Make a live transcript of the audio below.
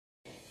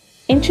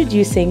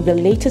Introducing the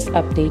latest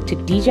update to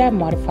DJI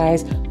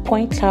Modify's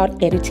point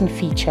cloud editing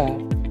feature.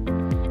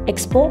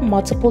 Export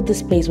multiple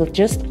displays with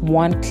just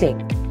one click.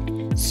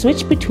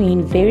 Switch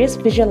between various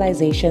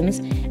visualizations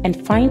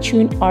and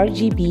fine-tune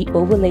RGB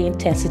overlay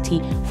intensity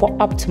for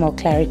optimal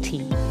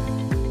clarity.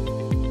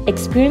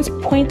 Experience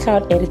point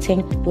cloud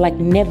editing like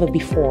never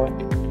before.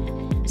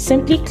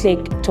 Simply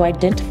click to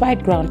identify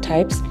ground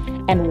types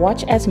and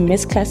watch as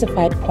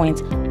misclassified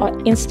points are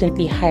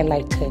instantly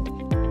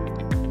highlighted.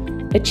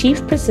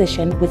 Achieve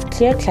precision with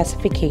clear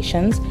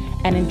classifications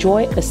and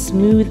enjoy a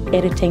smooth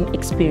editing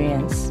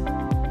experience.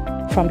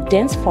 From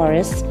dense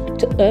forests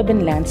to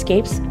urban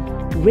landscapes,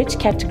 rich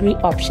category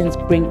options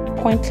bring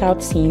point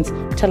cloud scenes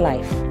to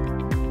life.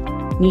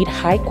 Need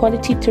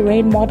high-quality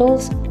terrain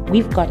models?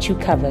 We've got you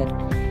covered.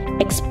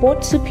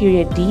 Export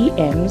superior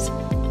DEMs,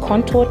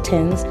 contour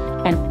tins,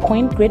 and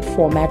point grid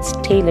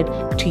formats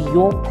tailored to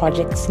your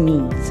project's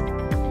needs.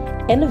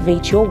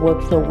 Elevate your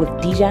workflow with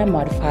DJI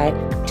Modify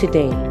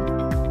today.